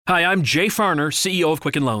Hi, I'm Jay Farner, CEO of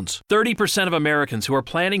Quicken Loans. 30% of Americans who are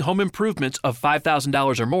planning home improvements of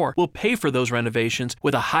 $5,000 or more will pay for those renovations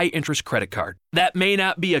with a high-interest credit card. That may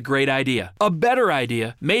not be a great idea. A better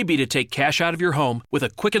idea may be to take cash out of your home with a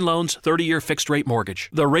Quicken Loans 30-year fixed-rate mortgage.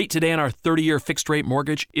 The rate today on our 30-year fixed-rate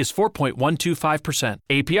mortgage is 4.125%.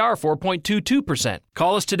 APR 4.22%.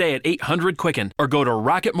 Call us today at 800-QUICKEN or go to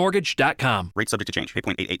rocketmortgage.com. Rate subject to change.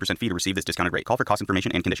 8.88% fee to receive this discounted rate. Call for cost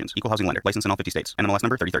information and conditions. Equal housing lender. License in all 50 states. NMLS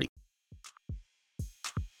number 3030.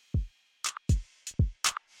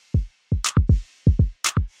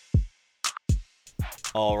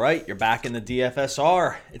 All right, you're back in the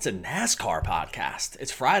DFSR. It's a NASCAR podcast.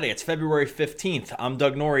 It's Friday. It's February 15th. I'm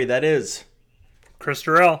Doug Norrie. That is Chris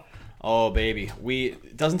Terrell. Oh, baby.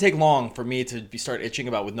 It doesn't take long for me to start itching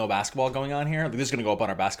about with no basketball going on here. This is going to go up on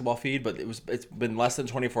our basketball feed, but it's been less than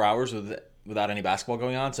 24 hours without any basketball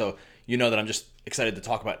going on. So you know that I'm just excited to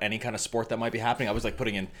talk about any kind of sport that might be happening. I was like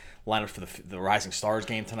putting in lineups for the Rising Stars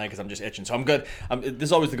game tonight because I'm just itching. So I'm good. This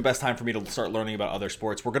is always the best time for me to start learning about other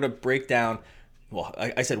sports. We're going to break down. Well,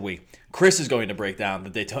 I said we. Chris is going to break down the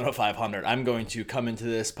Daytona 500. I'm going to come into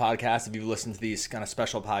this podcast, if you've listened to these kind of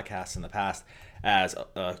special podcasts in the past, as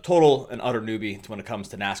a total and utter newbie when it comes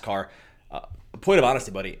to NASCAR. Point of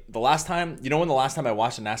honesty, buddy. You know when the last time I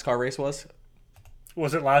watched a NASCAR race was?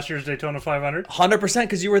 Was it last year's Daytona 500? 100%,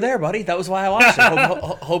 because you were there, buddy. That was why I watched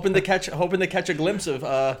it. hoping to catch a glimpse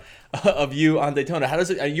of you on Daytona. How does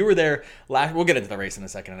it? You were there last. We'll get into the race in a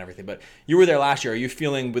second and everything, but you were there last year. Are you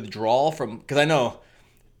feeling withdrawal from? Because I know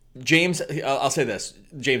James. I'll say this: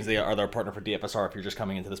 James, they are our partner for DFSR. If you're just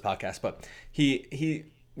coming into this podcast, but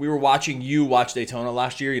we were watching you watch Daytona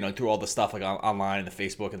last year. You know, through all the stuff like online and the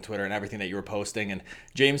Facebook and Twitter and everything that you were posting. And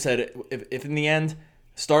James said, if in the end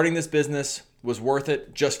starting this business was worth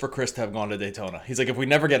it just for Chris to have gone to Daytona. He's like, if we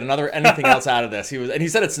never get anything else out of this, and he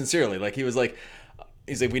said it sincerely. He's like,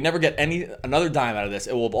 we never get another dime out of this,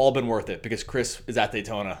 it will have all been worth it because Chris is at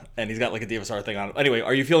Daytona and he's got like a DFSR thing on. Anyway,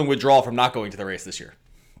 are you feeling withdrawal from not going to the race this year?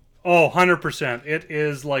 Oh, 100%. It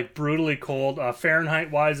is like brutally cold.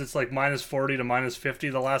 Fahrenheit wise, it's like minus 40 to minus 50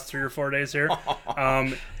 the last 3 or 4 days here.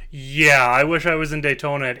 Yeah, I wish I was in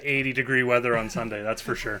Daytona at 80-degree weather on Sunday, that's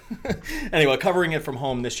for sure. Anyway, covering it from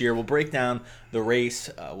home this year, we'll break down the race.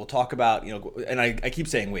 We'll talk about, and I keep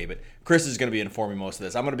saying we, but Chris is going to be informing most of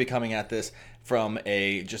this. I'm going to be coming at this from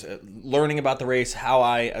learning about the race, how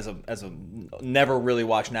I, as a never really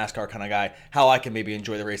watched NASCAR kind of guy, how I can maybe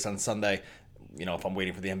enjoy the race on Sunday. If I'm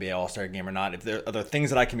waiting for the NBA All-Star game or not, if there are things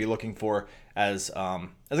that I can be looking for as a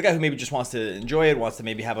guy who maybe just wants to enjoy it, wants to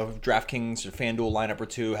maybe have a DraftKings or FanDuel lineup or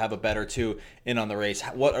two, have a bet or two in on the race.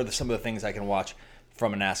 What are some of the things I can watch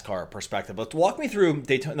from a NASCAR perspective? Let's walk me through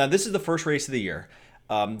Daytona. Now, this is the first race of the year.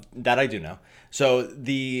 That I do know. So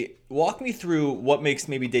walk me through what makes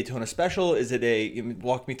maybe Daytona special. Is it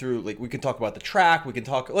walk me through, we can talk about the track.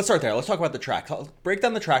 Let's start there. Let's talk about the track. Break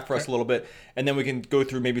down the track for us a little bit, and then we can go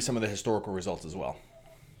through maybe some of the historical results as well.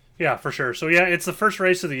 Yeah, for sure. So yeah, it's the first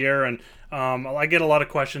race of the year, and I get a lot of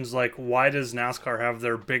questions like, why does NASCAR have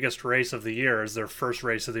their biggest race of the year as their first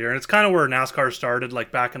race of the year? And it's kind of where NASCAR started,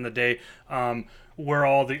 like back in the day, where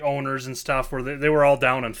all the owners and stuff were. They were all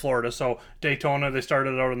down in Florida. So Daytona, they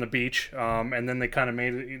started out on the beach, and then they kind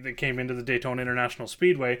of they came into the Daytona International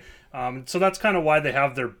Speedway. So that's kind of why they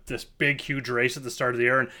have this big, huge race at the start of the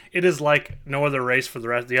year, and it is like no other race for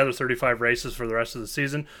the other 35 races for the rest of the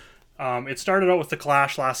season. It started out with the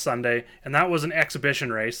Clash last Sunday, and that was an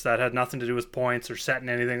exhibition race that had nothing to do with points or setting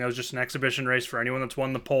anything. That was just an exhibition race for anyone that's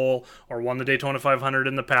won the pole or won the Daytona 500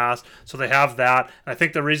 in the past. So they have that. And I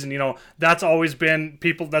think the reason, that's always been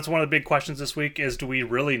that's one of the big questions this week is, do we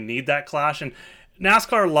really need that Clash? And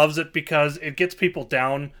NASCAR loves it because it gets people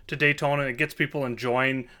down to Daytona. It gets people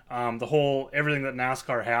enjoying everything that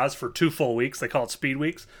NASCAR has for 2 full weeks. They call it Speed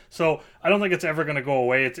Weeks. So I don't think it's ever going to go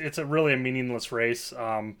away. It's really a meaningless race.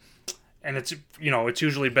 And it's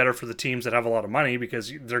usually better for the teams that have a lot of money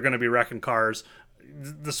because they're going to be wrecking cars.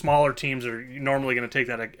 The smaller teams are normally going to take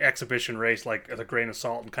that exhibition race like as a grain of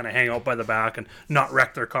salt and kind of hang out by the back and not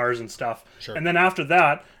wreck their cars and stuff. Sure. And then after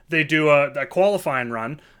that, they do a qualifying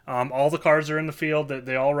run. All the cars are in the field.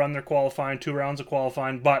 They all run their qualifying, 2 rounds of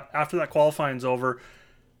qualifying. But after that qualifying's over,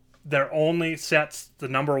 there only sets the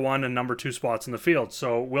number 1 and number 2 spots in the field.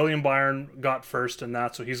 So William Byron got first in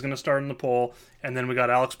that, so he's going to start in the pole. And then we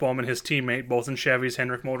got Alex Bowman, his teammate, both in Chevys,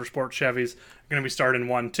 Hendrick Motorsport Chevys, are going to be starting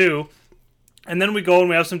 1-2. And then we go and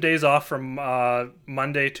we have some days off from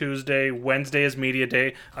Monday, Tuesday, Wednesday is media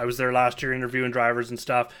day. I was there last year interviewing drivers and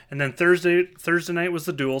stuff. And then Thursday night was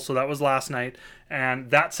the duel, so that was last night.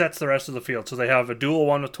 And that sets the rest of the field. So they have a duel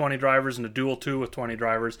 1 with 20 drivers and a duel 2 with 20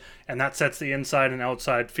 drivers. And that sets the inside and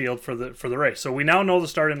outside field for the race. So we now know the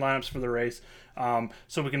starting lineups for the race.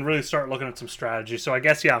 So we can really start looking at some strategy. So I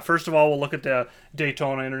guess, first of all, we'll look at the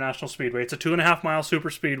Daytona International Speedway. It's a 2.5-mile super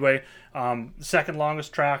speedway, second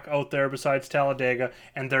longest track out there besides Talladega,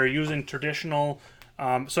 and they're using traditional.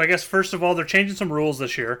 So I guess, first of all, they're changing some rules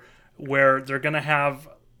this year where they're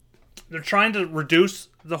trying to reduce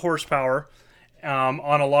the horsepower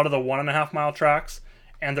on a lot of the 1.5-mile tracks,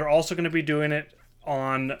 and they're also going to be doing it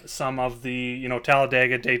on some of the,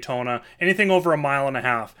 Talladega, Daytona, anything over 1.5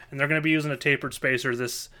 miles, and they're going to be using a tapered spacer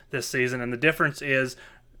this season. And the difference is,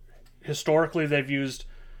 historically, they've used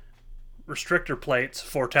restrictor plates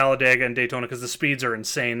for Talladega and Daytona because the speeds are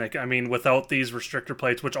insane. Without these restrictor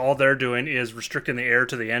plates, which all they're doing is restricting the air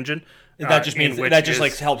to the engine. That just means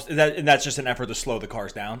helps. That's just an effort to slow the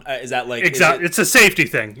cars down. Is that like exactly? It's a safety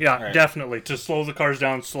thing. Yeah, right. Definitely to slow the cars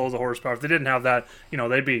down, slow the horsepower. If they didn't have that,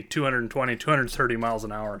 they'd be 220, 230 miles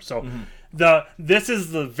an hour. So this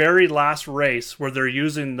is the very last race where they're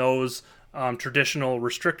using those traditional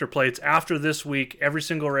restrictor plates. After this week, every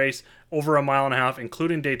single race over 1.5 miles,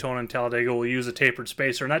 including Daytona and Talladega, will use a tapered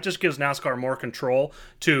spacer, and that just gives NASCAR more control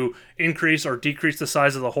to increase or decrease the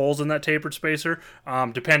size of the holes in that tapered spacer,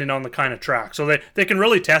 depending on the kind of track. So they can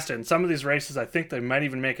really test it. In some of these races, I think they might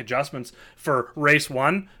even make adjustments for race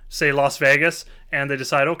 1, say Las Vegas, and they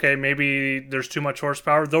decide, okay, maybe there's too much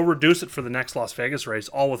horsepower. They'll reduce it for the next Las Vegas race,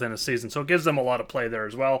 all within a season. So it gives them a lot of play there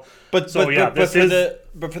as well. But for the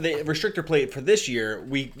restrictor plate for this year,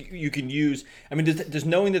 you can use. Does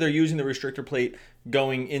knowing that they're using the restrictor plate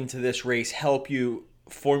going into this race help you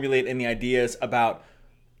formulate any ideas about?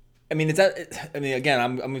 Again,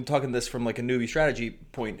 I'm talking this from like a newbie strategy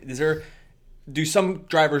point. Do some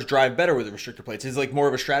drivers drive better with the restrictor plates? Is it like more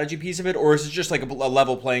of a strategy piece of it, or is it just like a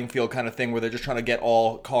level playing field kind of thing where they're just trying to get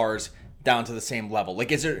all cars down to the same level?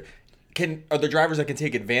 Like, are there drivers that can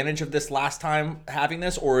take advantage of this last time having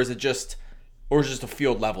this, or is it just a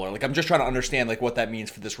field leveler? Like, I'm just trying to understand like what that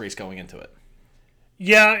means for this race going into it.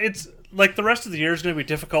 Yeah, it's like the rest of the year is going to be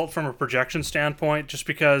difficult from a projection standpoint, just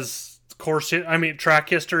because track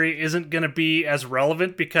history isn't going to be as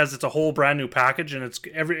relevant because it's a whole brand new package, and it's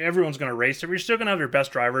everyone's going to race it. You're still going to have your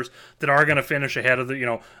best drivers that are going to finish ahead of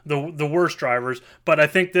the worst drivers. But I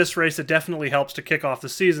think this race, it definitely helps to kick off the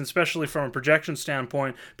season, especially from a projection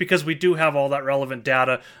standpoint, because we do have all that relevant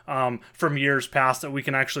data from years past that we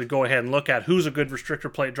can actually go ahead and look at who's a good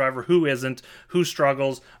restrictor plate driver, who isn't, who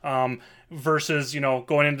struggles. Versus,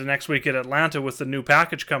 going into next week at Atlanta with the new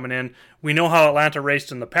package coming in. We know how Atlanta raced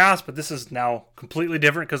in the past, but this is now completely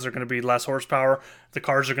different because they're going to be less horsepower. The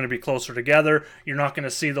cars are going to be closer together. You're not going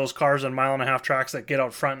to see those cars on 1.5 mile tracks that get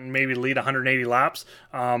out front and maybe lead 180 laps.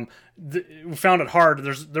 We found it hard.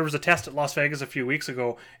 There was a test at Las Vegas a few weeks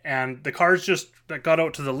ago, and the cars that got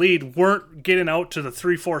out to the lead weren't getting out to the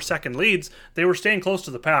 3-4 second leads. They were staying close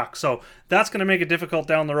to the pack. So that's going to make it difficult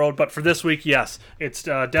down the road. But for this week, yes, it's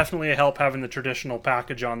definitely a help having the traditional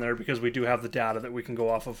package on there because we do have the data that we can go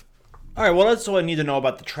off of. All right, well, that's all I need to know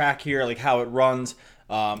about the track here, like how it runs.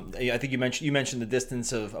 I think you mentioned the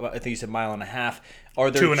distance of, I think you said 1.5 miles. Are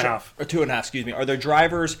there 2.5 or 2.5? Excuse me. Are there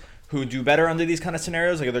drivers who do better under these kind of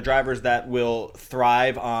scenarios? Like, are there drivers that will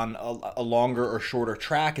thrive on a longer or shorter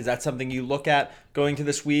track? Is that something you look at going to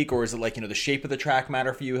this week, or is it like the shape of the track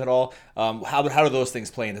matter for you at all? How do those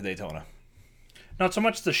things play into Daytona? Not so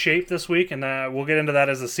much the shape this week, and we'll get into that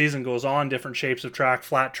as the season goes on, different shapes of track,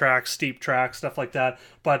 flat track, steep track, stuff like that.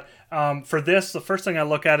 But for this, the first thing I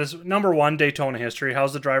look at is, number one, Daytona history.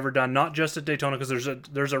 How's the driver done? Not just at Daytona, because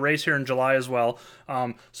there's a race here in July as well.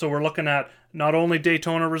 So we're looking at not only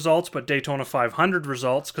Daytona results, but Daytona 500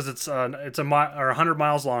 results, because it's 100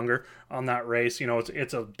 miles longer on that race.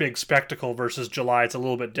 It's a big spectacle versus July. It's a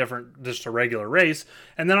little bit different, just a regular race.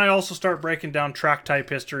 And then I also start breaking down track type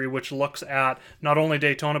history, which looks at not only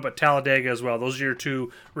Daytona, but Talladega as well. Those are your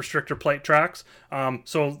two restrictor plate tracks.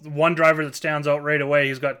 So one driver that stands out right away,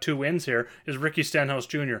 he's got 2 wins here, is Ricky Stenhouse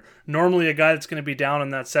Jr. Normally a guy that's going to be down in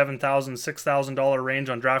that $7,000, $6,000 range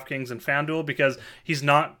on DraftKings and FanDuel, because he's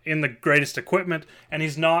not in the greatest equipment, and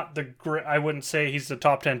he's not I wouldn't say he's the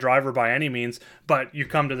top 10 driver by any means, but you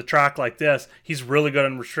come to the track like this, he's really good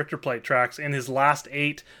on restrictor plate tracks. In his last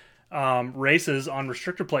 8 races on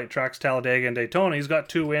restrictor plate tracks, Talladega and Daytona, he's got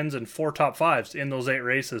 2 wins and 4 top 5s in those 8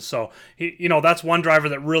 races. So that's one driver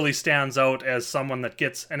that really stands out as someone that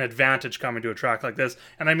gets an advantage coming to a track like this.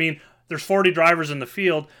 And I mean, there's 40 drivers in the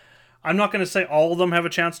field. I'm not going to say all of them have a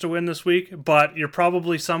chance to win this week, but you're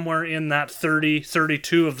probably somewhere in that 30,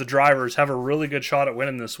 32 of the drivers have a really good shot at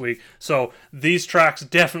winning this week. So these tracks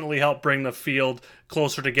definitely help bring the field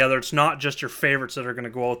closer together. It's not just your favorites that are going to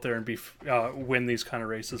go out there and win these kind of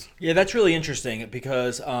races. Yeah, that's really interesting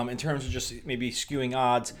because in terms of just maybe skewing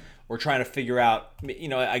odds or trying to figure out,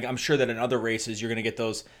 I'm sure that in other races you're going to get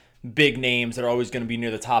those big names that are always going to be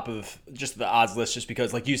near the top of just the odds list, just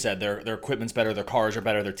because, like you said, their equipment's better, their cars are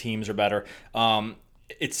better, their teams are better.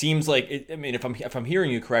 It seems like if I'm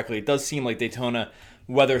hearing you correctly, it does seem like Daytona,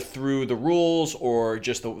 whether through the rules or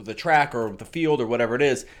just the track or the field or whatever it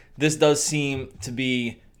is, this does seem to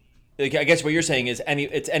be. Like, I guess what you're saying is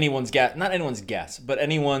it's anyone's guess, not anyone's guess, but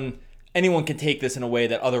anyone can take this in a way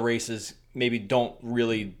that other races maybe don't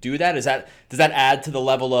really do that. Does that add to the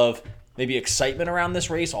level of maybe excitement around this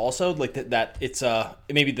race also, like that it's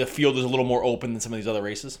maybe the field is a little more open than some of these other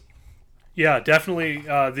races? Yeah, definitely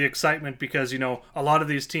the excitement because, a lot of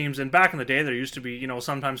these teams, and back in the day there used to be,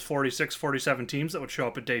 sometimes 46, 47 teams that would show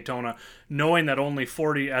up at Daytona, knowing that only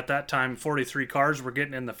 43 cars were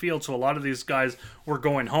getting in the field, so a lot of these guys were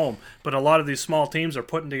going home. But a lot of these small teams are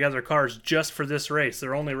putting together cars just for this race.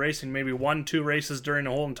 They're only racing maybe 1-2 races during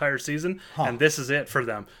the whole entire season, and this is it for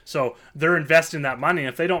them. So they're investing that money.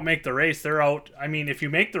 If they don't make the race, they're out. I mean, if you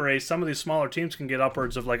make the race, some of these smaller teams can get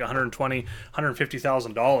upwards of like $120,000,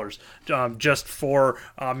 $150,000. Just for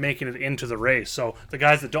making it into the race. So the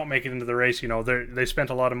guys that don't make it into the race, they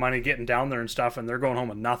spent a lot of money getting down there and stuff, and they're going home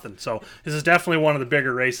with nothing. So this is definitely one of the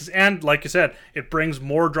bigger races. And like you said, it brings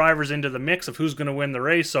more drivers into the mix of who's going to win the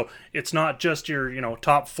race. So it's not just your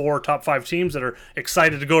top 4, top 5 teams that are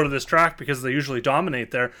excited to go to this track because they usually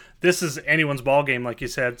dominate there. This is anyone's ball game, like you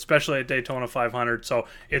said, especially at Daytona 500. So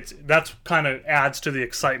that's kind of adds to the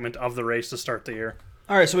excitement of the race to start the year.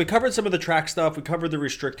 All right, so we covered some of the track stuff. We covered the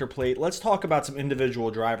restrictor plate. Let's talk about some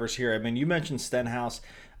individual drivers here. I mean, you mentioned Stenhouse,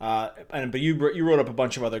 but you wrote up a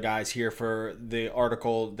bunch of other guys here for the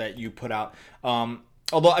article that you put out.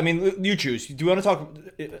 Although, I mean, you choose. Do you want to talk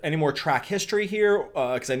any more track history here?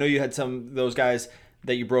 Because I know you had some of those guys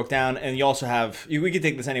that you broke down, and you also have. We could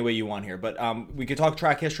take this any way you want here, but we could talk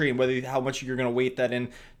track history and how much you're going to weight that in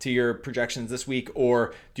to your projections this week,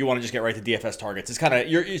 or do you want to just get right to DFS targets?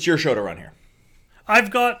 It's your show to run here.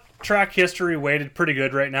 I've got track history weighted pretty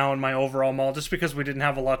good right now in my overall mall, just because we didn't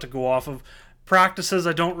have a lot to go off of. Practices,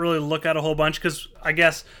 I don't really look at a whole bunch because I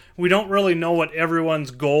guess we don't really know what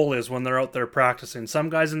everyone's goal is when they're out there practicing. Some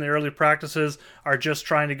guys in the early practices are just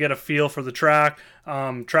trying to get a feel for the track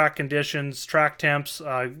conditions, track temps,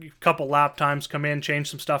 a couple lap times, come in,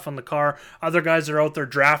 change some stuff on the car. Other guys are out there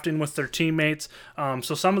drafting with their teammates,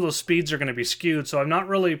 so some of those speeds are going to be skewed. So I'm not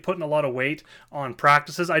really putting a lot of weight on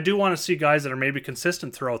practices. I do want to see guys that are maybe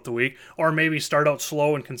consistent throughout the week, or maybe start out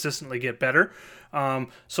slow and consistently get better.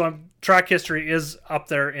 Track history is up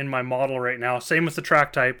there in my model right now. Same with the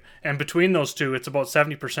track type, and between those two, it's about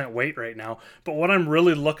 70% weight right now. But what I'm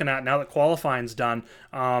really looking at now that qualifying's done,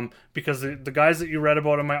 because the guys that you read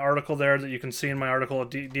about in my article there, that you can see in my article at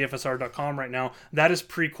dfsr.com right now, that is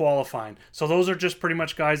pre-qualifying. So those are just pretty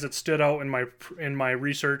much guys that stood out in my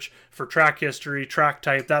research for track history, track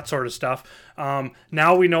type, that sort of stuff.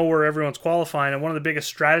 Now we know where everyone's qualifying, and one of the biggest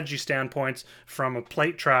strategy standpoints from a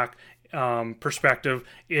plate track perspective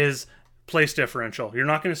is place differential. You're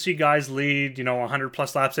not going to see guys lead 100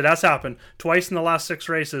 plus laps. It has happened twice in the last 6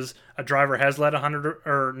 races. A driver has led 100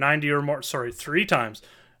 or 90 or more, 3 times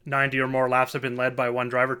 90 or more laps have been led by one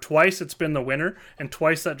driver. Twice it's been the winner, and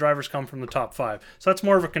twice that driver's come from the top 5. So that's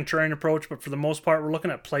more of a contrarian approach, but for the most part, we're looking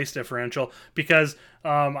at place differential because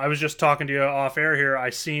I was just talking to you off air here. I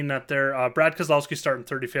seen that Brad Keselowski starting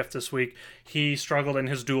 35th this week. He struggled in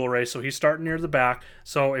his dual race, so he's starting near the back.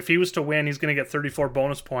 So if he was to win, he's going to get 34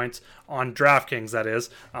 bonus points on DraftKings, that is.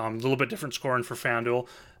 A little bit different scoring for FanDuel.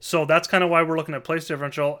 So that's kind of why we're looking at place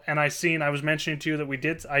differential. And I was mentioning to you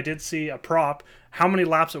that I did see a prop, how many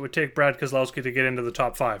laps it would take Brad Keselowski to get into the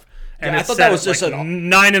top 5. And I thought that was just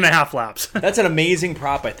 9.5 laps. That's an amazing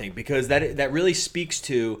prop, I think, because that really speaks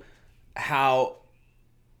to how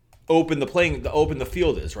open the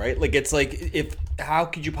field is, right? Like, it's like, how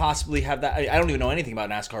could you possibly have that? I don't even know anything about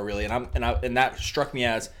NASCAR really, and that struck me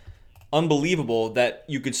as unbelievable that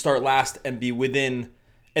you could start last and be within.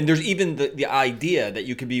 And there's even the idea that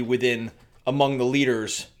you could be within among the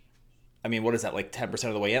leaders. I mean, what is that, like 10%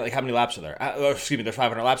 of the way in? Like, how many laps are there? There's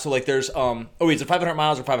 500 laps. So, like, there's, is it 500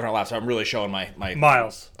 miles or 500 laps? So I'm really showing my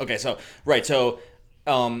miles. Okay, so, right. So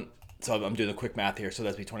I'm doing the quick math here. So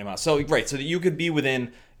that'd be 20 miles. So, right. So that you could be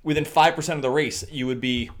within 5% of the race, you would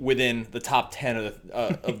be within the top 10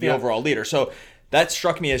 of the overall leader. So that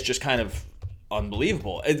struck me as just kind of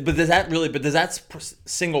unbelievable. But does that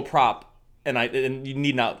single prop, and you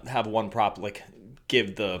need not have one prop like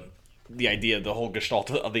give the idea, the whole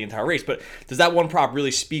gestalt of the entire race, but does that one prop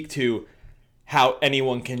really speak to how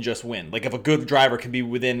anyone can just win? Like if a good driver can be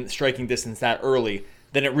within striking distance that early,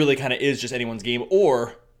 then it really kind of is just anyone's game?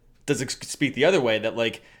 Or does it speak the other way, that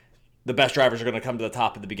like the best drivers are going to come to the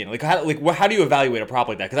top at the beginning? Like how do you evaluate a prop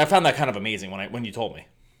like that? Because I found that kind of amazing when you told me.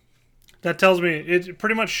 That tells me, it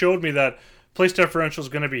pretty much showed me that place differential is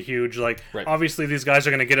going to be huge. Like, right. Obviously, these guys are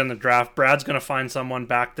going to get in the draft. Brad's going to find someone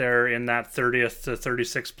back there in that 30th to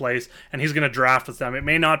 36th place, and he's going to draft with them. It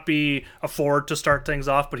may not be a Ford to start things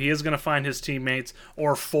off, but he is going to find his teammates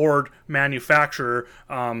or Ford manufacturer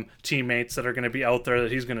teammates that are going to be out there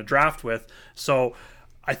that he's going to draft with. So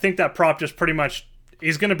I think that prop just pretty much,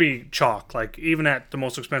 he's going to be chalk. Like, even at the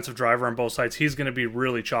most expensive driver on both sides, he's going to be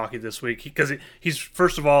really chalky this week because he's,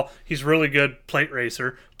 first of all, he's really good plate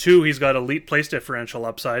racer. 2, he's got elite place differential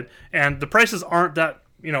upside, and the prices aren't that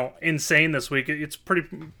insane this week. It's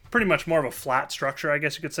pretty much more of a flat structure, I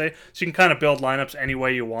guess you could say. So you can kind of build lineups any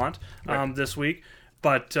way you want this week.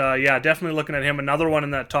 But yeah, definitely looking at him. Another one in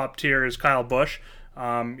that top tier is Kyle Busch.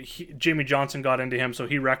 Jimmy Johnson got into him, so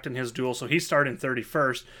he wrecked in his duel. So he's starting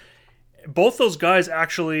 31st. Both those guys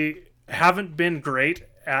actually haven't been great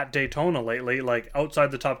at Daytona lately, like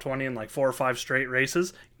outside the top 20 in like 4 or 5 straight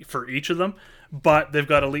races for each of them, but they've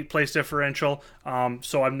got elite place differential,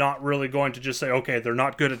 so I'm not really going to just say, okay, they're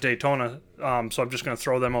not good at Daytona, so I'm just going to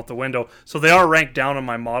throw them out the window. So they are ranked down on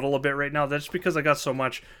my model a bit right now. That's because I got so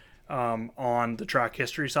much on the track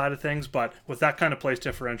history side of things, but with that kind of place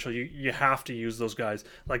differential, you have to use those guys.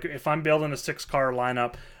 Like if I'm building a 6-car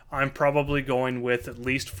lineup, I'm probably going with at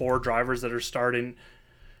least 4 drivers that are starting,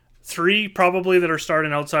 3 probably that are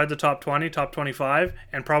starting outside the top 20, top 25,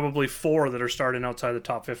 and probably 4 that are starting outside the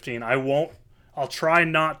top 15. I'll try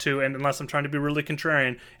not to, and unless I'm trying to be really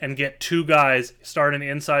contrarian, and get 2 guys starting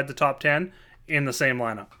inside the top 10 in the same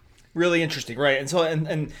lineup. Really interesting, right? And so,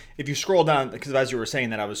 and if you scroll down, because as you were saying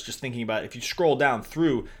that, I was just thinking about, if you scroll down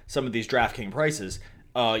through some of these DraftKings prices,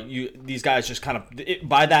 these guys just kind of,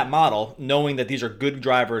 by that model, knowing that these are good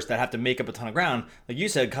drivers that have to make up a ton of ground, like you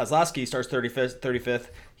said, Kozlowski starts 35th,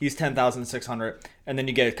 he's 10,600, and then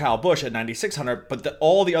you get Kyle Busch at 9,600, but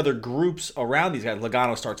all the other groups around these guys,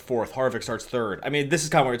 Logano starts 4th, Harvick starts 3rd. I mean, this is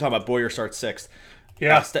kind of what you're talking about. Boyer starts 6th.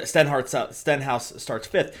 Yeah. Stenhouse starts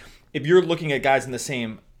 5th. If you're looking at guys in the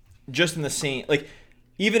same, like,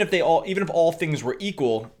 even if all things were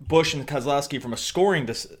equal, Busch and Kozlowski from a scoring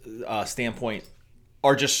standpoint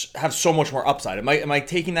have so much more upside. Am I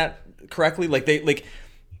taking that correctly?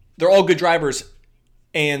 They're all good drivers,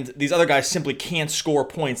 and these other guys simply can't score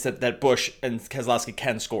points that Busch and Keselowski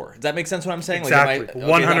can score. Does that make sense? What I'm saying? Exactly,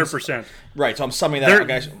 100%. Right. So I'm summing that up,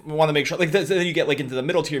 guys. I want to make sure. Like then you get like into the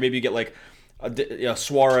middle tier. Maybe you get like a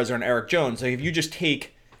Suarez or an Eric Jones. Like if you just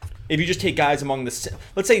take guys among the,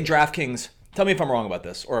 let's say DraftKings. Tell me if I'm wrong about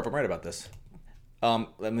this or if I'm right about this.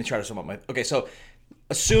 Let me try to sum up okay. So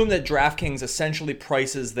assume that DraftKings essentially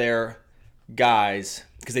prices their guys,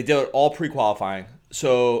 because they did it all pre-qualifying,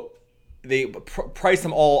 so they price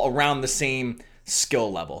them all around the same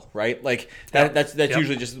skill level, right? Like that's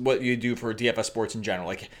usually just what you do for DFS sports in general.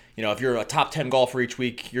 Like, if you're a top 10 golfer each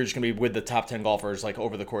week, you're just going to be with the top 10 golfers like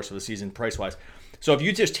over the course of the season price-wise. So if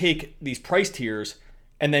you just take these price tiers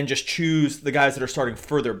and then just choose the guys that are starting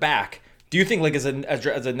further back, do you think, like, as a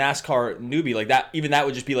NASCAR newbie, like that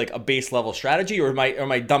would just be like a base level strategy, or am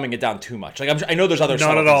I dumbing it down too much? Like I know there's other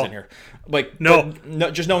subtleties in here, like no,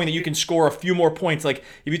 just knowing that you can score a few more points. Like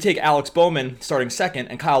if you take Alex Bowman starting 2nd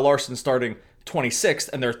and Kyle Larson starting 26th,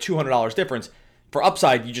 and they're $200 difference for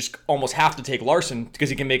upside, you just almost have to take Larson because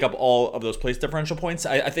he can make up all of those place differential points.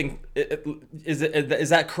 I think is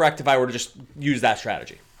that correct if I were to just use that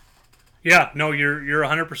strategy? Yeah, no, you're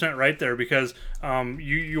 100% right there, because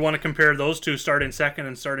you want to compare those two starting 2nd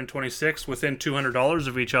and starting 26th within $200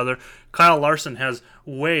 of each other. Kyle Larson has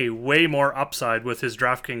way more upside with his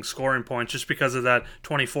DraftKings scoring points just because of that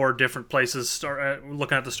 24 different places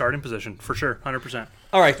looking at the starting position, for sure, 100%.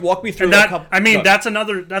 All right, walk me through that.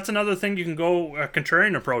 That's another thing you can go a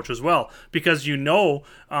contrarian approach as well, because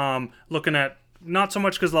looking at not so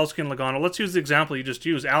much Keselowski and Logano. Let's use the example you just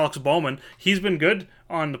used. Alex Bowman, he's been good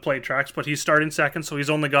on the plate tracks, but he's starting 2nd, so he's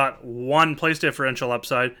only got 1 place differential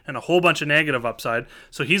upside and a whole bunch of negative upside.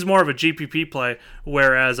 So he's more of a GPP play,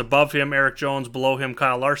 whereas above him, Eric Jones, below him,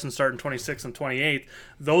 Kyle Larson starting 26th and 28th.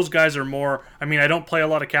 Those guys are more, I don't play a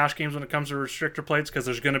lot of cash games when it comes to restrictor plates because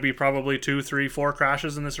there's going to be probably 2, 3, 4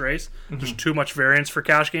 crashes in this race. Mm-hmm. There's too much variance for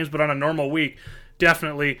cash games, but on a normal week,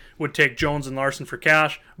 definitely would take Jones and Larson for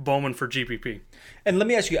cash, Bowman for GPP. And let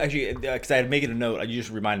me ask you, actually, because I had made a note, you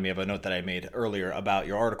just reminded me of a note that I made earlier about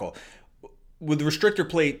your article. With the restrictor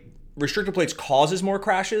plates causes more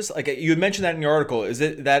crashes? Like you had mentioned that in your article. Is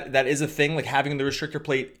it that is a thing? Like having the restrictor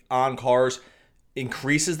plate on cars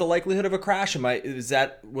increases the likelihood of a crash?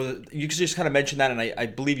 You just kind of mentioned that, and I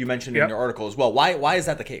believe you mentioned it in your article as well. Why is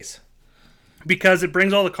that the case? Because it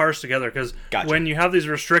brings all the cars together. Because when you have these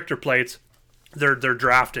restrictor plates, they're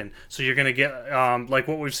drafting, so you're going to get like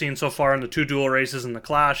what we've seen so far in the 2 dual races and the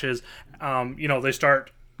Clash is, they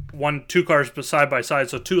start 2 cars side by side,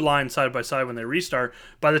 so 2 lines side by side when they restart.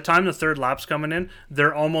 By the time the third lap's coming in,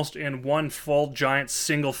 they're almost in one full giant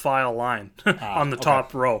single file line on the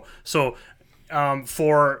top row. So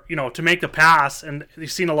to make the pass, and you've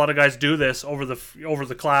seen a lot of guys do this over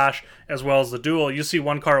the Clash as well as the duel. You see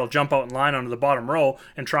one car will jump out in line onto the bottom row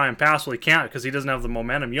and try and pass. Well, he can't because he doesn't have the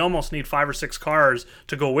momentum. You almost need 5 or 6 cars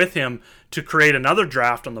to go with him to create another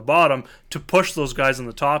draft on the bottom to push those guys on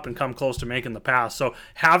the top and come close to making the pass. So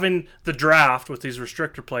having the draft with these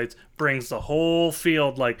restrictor plates brings the whole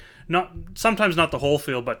field, sometimes not the whole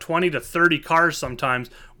field, but 20 to 30 cars sometimes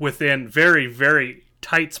within very, very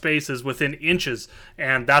tight spaces within inches,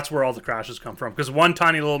 and that's where all the crashes come from, because one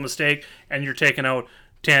tiny little mistake and you're taking out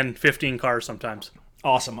 10, 15 cars sometimes.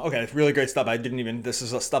 Awesome. Okay, really great stuff. This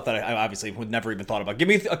is stuff that I obviously would never even thought about. Give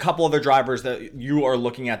me a couple other drivers that you are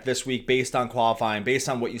looking at this week based on qualifying, based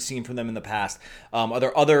on what you've seen from them in the past. Are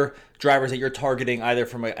there other drivers that you're targeting, either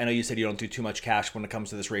from I know you said you don't do too much cash when it comes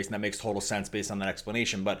to this race, and that makes total sense based on that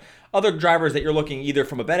explanation, but other drivers that you're looking either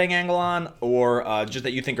from a betting angle on or just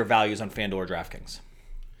that you think are values on FanDuel or DraftKings?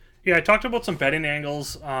 Yeah, I talked about some betting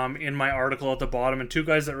angles in my article at the bottom, and 2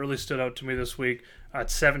 guys that really stood out to me this week at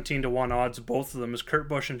 17-1 odds, both of them, is Kurt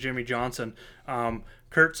Busch and Jimmy Johnson.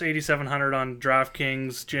 Kurt's 8,700 on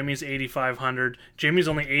DraftKings, Jimmy's 8,500. Jimmy's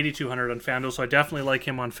only 8,200 on FanDuel, so I definitely like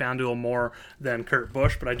him on FanDuel more than Kurt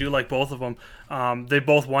Busch, but I do like both of them. They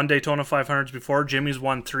both won Daytona 500s before. Jimmy's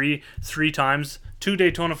won three times, 2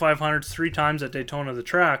 Daytona 500s, 3 times at Daytona the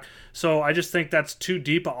track. So I just think that's too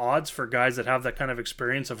deep of odds for guys that have that kind of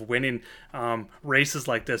experience of winning races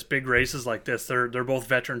like this, big races like this. They're both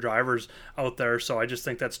veteran drivers out there, so I just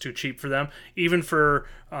think that's too cheap for them. Even for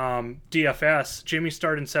DFS, Jimmy's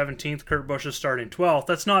starting 17th, Kurt Busch is starting 12th.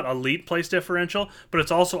 That's not elite place differential, but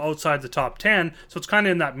it's also outside the top 10, so it's kind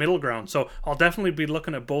of in that middle ground. So I'll definitely be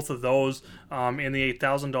looking at both of those in the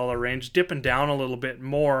 $8,000 range, dipping down a little bit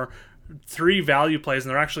more. 3 value plays, and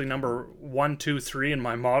they're actually number 1, 2, 3 in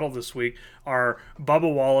my model this week, are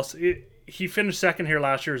Bubba Wallace. He finished second here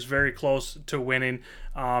last year, is very close to winning.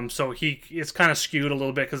 So it's kind of skewed a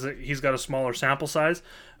little bit because he's got a smaller sample size,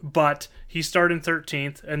 but he's starting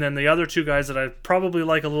 13th. And then the other 2 guys that I probably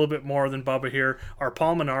like a little bit more than Bubba here are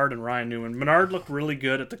Paul Menard and Ryan Newman. Menard looked really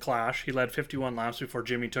good at the Clash. He led 51 laps before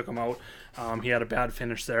Jimmy took him out. He had a bad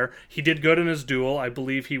finish there. He did good in his duel. I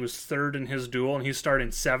believe he was 3rd in his duel, and he's starting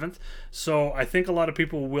 7th. So I think a lot of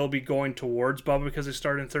people will be going towards Bubba because he's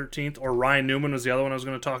starting 13th, or Ryan Newman was the other one I was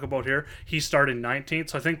going to talk about here. He's starting 19th.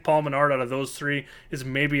 So I think Paul Menard out of those 3 is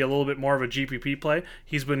maybe a little bit more of a GPP play.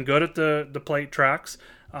 He's been good at the plate tracks.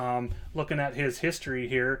 Looking at his history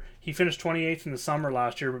here, he finished 28th in the summer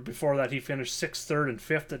last year, but before that he finished 6th, 3rd, and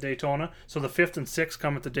 5th at Daytona. So the 5th and 6th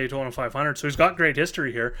come at the Daytona 500. So he's got great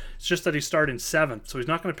history here. It's just that he's starting 7th, so he's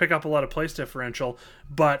not going to pick up a lot of place differential.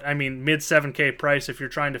 But I mean, mid 7K price if you're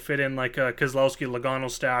trying to fit in like a Keselowski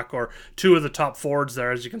Logano stack or 2 of the top Fords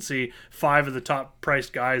there. As you can see, 5 of the top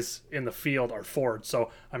priced guys in the field are Fords.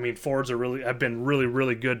 So I mean, Fords have been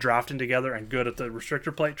really good drafting together and good at the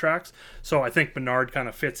restrictor plate tracks. So I think Menard kind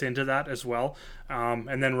of fits into that as well.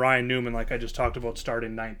 And then Ryan Newman, like I just talked about,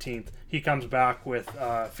 starting 19th. He comes back with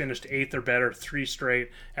finished 8th or better 3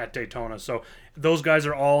 straight at Daytona. So those guys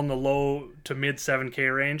are all in the low to mid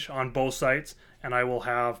 7K range on both sites, and I will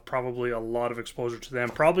have probably a lot of exposure to them,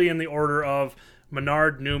 probably in the order of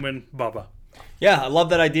Menard, Newman, Bubba. Yeah, I love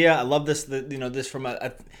that idea. I love this. This from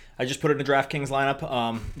I just put it in the DraftKings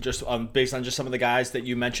lineup, just based on just some of the guys that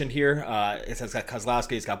you mentioned here. It's got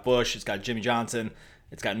Keselowski, it's got Busch, it's got Jimmy Johnson,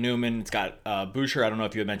 it's got Newman, it's got Boucher. I don't know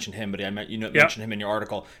if you had mentioned him, but mentioned him in your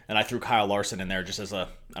article. And I threw Kyle Larson in there just as I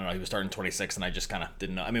don't know, he was starting 26, and I just kind of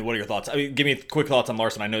didn't know. I mean, what are your thoughts? I mean, give me quick thoughts on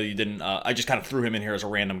Larson. I know you didn't. I just kind of threw him in here as a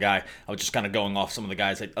random guy. I was just kind of going off some of the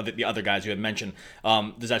guys, the other guys you had mentioned.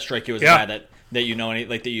 Does that strike you as a guy that you know,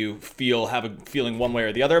 that you have a feeling one way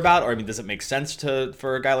or the other about? Or I mean, does it make sense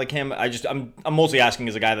for a guy like him? I'm mostly asking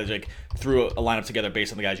as a guy that like threw a lineup together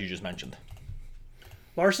based on the guys you just mentioned.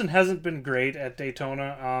 Larson hasn't been great at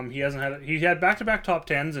Daytona. He had back-to-back top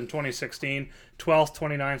 10s in 2016, 12th,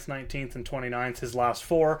 29th, 19th, and 29th, his last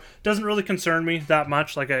 4. Doesn't really concern me that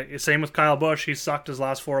much. Same with Kyle Busch. He sucked his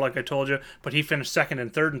last 4, like I told you, but he finished 2nd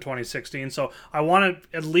and 3rd in 2016. So I want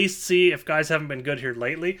to at least see if guys haven't been good here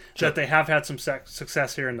lately, that they have had some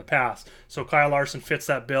success here in the past. So Kyle Larson fits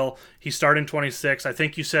that bill. He started in 26. I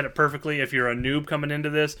think you said it perfectly. If you're a noob coming into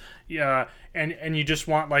this, and you just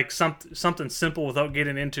want like something simple without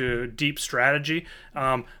getting into deep strategy,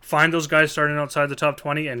 find those guys starting outside the top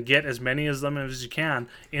 20 and get as many of them as you can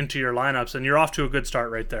into your lineups, and you're off to a good start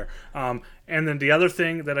right there. And then the other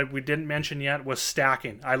thing that we didn't mention yet was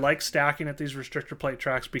stacking. I like stacking at these restrictor plate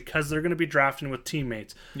tracks because they're going to be drafting with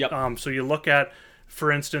teammates. Yep. So you look at,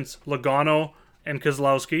 for instance, Logano and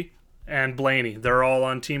Keselowski and Blaney. They're all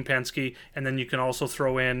on Team Penske, and then you can also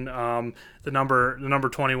throw in the number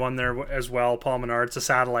 21 there as well, Paul Menard. It's a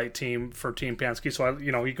satellite team for Team Penske, so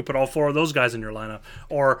you could put all 4 of those guys in your lineup,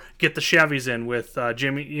 or get the Chevys in with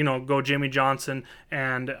Jimmy. Go Jimmy Johnson,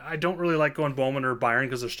 and I don't really like going Bowman or Byron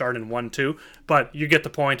because they're starting 1-2, but you get the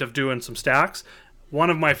point of doing some stacks. One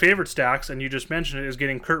of my favorite stacks, and you just mentioned it, is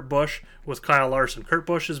getting Kurt Busch with Kyle Larson. Kurt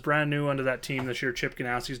Busch is brand new under that team this year, Chip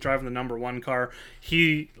Ganassi. He's driving the number 1 car.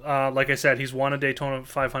 He, like I said, he's won a Daytona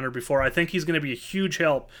 500 before. I think he's going to be a huge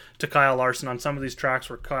help to Kyle Larson on some of these tracks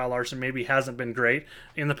where Kyle Larson maybe hasn't been great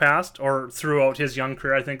in the past or throughout his young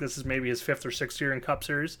career. I think this is maybe his 5th or 6th year in Cup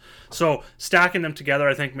Series. So stacking them together,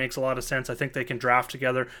 I think, makes a lot of sense. I think they can draft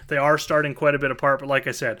together. They are starting quite a bit apart, but like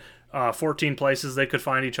I said, 14 places, they could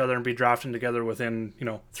find each other and be drafting together within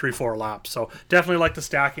 3-4 laps. So definitely like the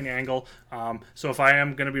stacking angle. So if I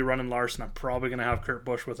am going to be running Larson, I'm probably going to have Kurt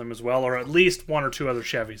Busch with him as well, or at least 1 or 2 other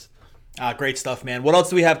Chevys. Great stuff, man. What else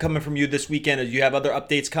do we have coming from you this weekend? Do you have other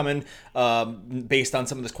updates coming based on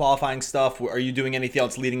some of this qualifying stuff? Are you doing anything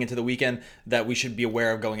else leading into the weekend that we should be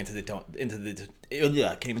aware of going into the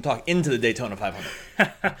Daytona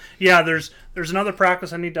 500? Yeah, there's another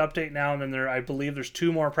practice I need to update now, and then I believe there's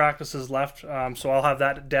 2 more practices left. So I'll have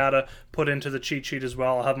that data put into the cheat sheet as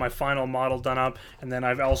well. I'll have my final model done up, and then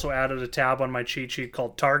I've also added a tab on my cheat sheet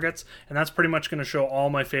called Targets, and that's pretty much going to show all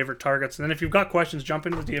my favorite targets. And then if you've got questions, jump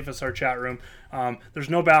into the DFSR chat room. There's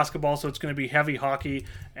no basketball, so it's going to be heavy hockey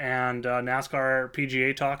and NASCAR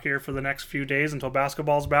PGA talk here for the next few days until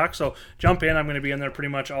basketball's back. So jump in. I'm going to be in there pretty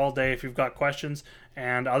much all day if you've got questions.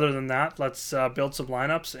 And other than that, let's build some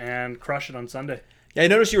lineups and crush it on Sunday. Yeah, I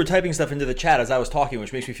noticed you were typing stuff into the chat as I was talking,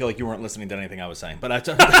 which makes me feel like you weren't listening to anything I was saying. But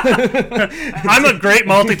I'm a great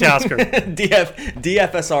multitasker.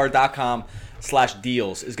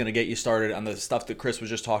 DFSR.com/deals is going to get you started on the stuff that Chris was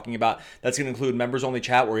just talking about. That's going to include members-only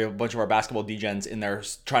chat, where we have a bunch of our basketball degens in there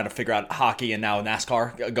trying to figure out hockey and now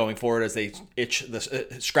NASCAR going forward as they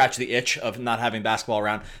scratch the itch of not having basketball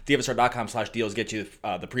around. DFSR.com/deals get you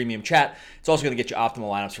the premium chat. It's also going to get you optimal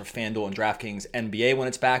lineups for FanDuel and DraftKings NBA when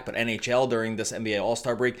it's back, but NHL during this NBA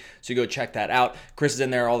All-Star break. So you go check that out. Chris is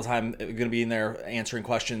in there all the time, going to be in there answering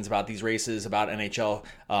questions about these races, about NHL,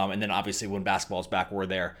 and then obviously when basketball's back, we're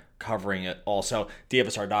there covering it also.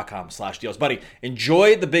 DFSR.com/deals. Buddy,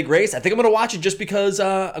 enjoy the big race. I think I'm going to watch it just because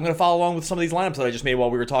I'm going to follow along with some of these lineups that I just made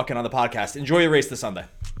while we were talking on the podcast. Enjoy your race this Sunday.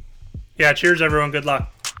 Yeah, cheers, everyone. Good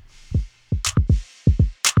luck.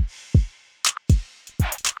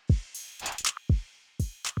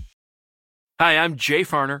 Hi, I'm Jay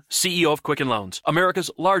Farner, CEO of Quicken Loans,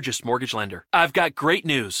 America's largest mortgage lender. I've got great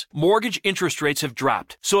news. Mortgage interest rates have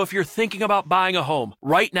dropped. So if you're thinking about buying a home,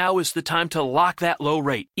 right now is the time to lock that low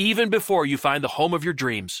rate, even before you find the home of your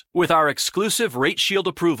dreams. With our exclusive Rate Shield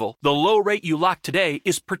approval, the low rate you lock today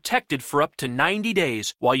is protected for up to 90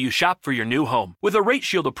 days while you shop for your new home. With a Rate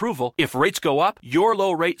Shield approval, if rates go up, your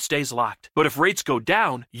low rate stays locked. But if rates go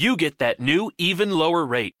down, you get that new, even lower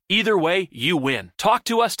rate. Either way, you win. Talk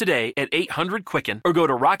to us today at 800-QUICKEN or go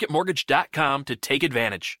to rocketmortgage.com to take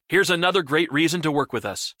advantage. Here's another great reason to work with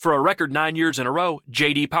us. For a record 9 years in a row,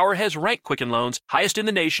 J.D. Power has ranked Quicken Loans highest in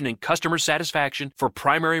the nation in customer satisfaction for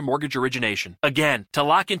primary mortgage origination. Again, to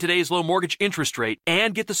lock in today's low mortgage interest rate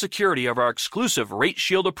and get the security of our exclusive Rate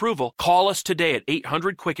Shield approval, call us today at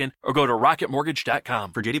 800-QUICKEN or go to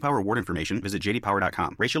rocketmortgage.com. For J.D. Power award information, visit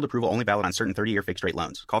jdpower.com. Rate Shield approval only valid on certain 30-year fixed-rate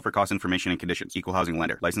loans. Call for cost information and conditions. Equal housing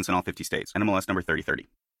lender. License in all 50 states. NMLS number 3030.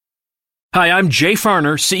 Hi, I'm Jay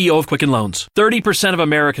Farner, CEO of Quicken Loans. 30% of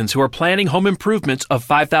Americans who are planning home improvements of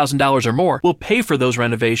 $5,000 or more will pay for those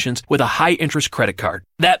renovations with a high-interest credit card.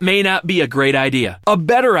 That may not be a great idea. A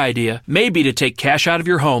better idea may be to take cash out of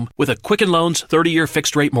your home with a Quicken Loans 30-year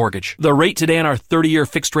fixed-rate mortgage. The rate today on our 30-year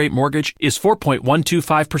fixed-rate mortgage is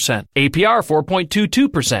 4.125%. APR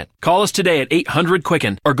 4.22%. Call us today at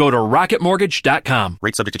 800-QUICKEN or go to rocketmortgage.com.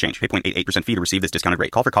 Rate subject to change. Pay 0.88% fee to receive this discounted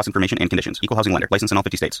rate. Call for cost information and conditions. Equal housing lender. License in all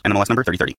 50 states. NMLS number 3030.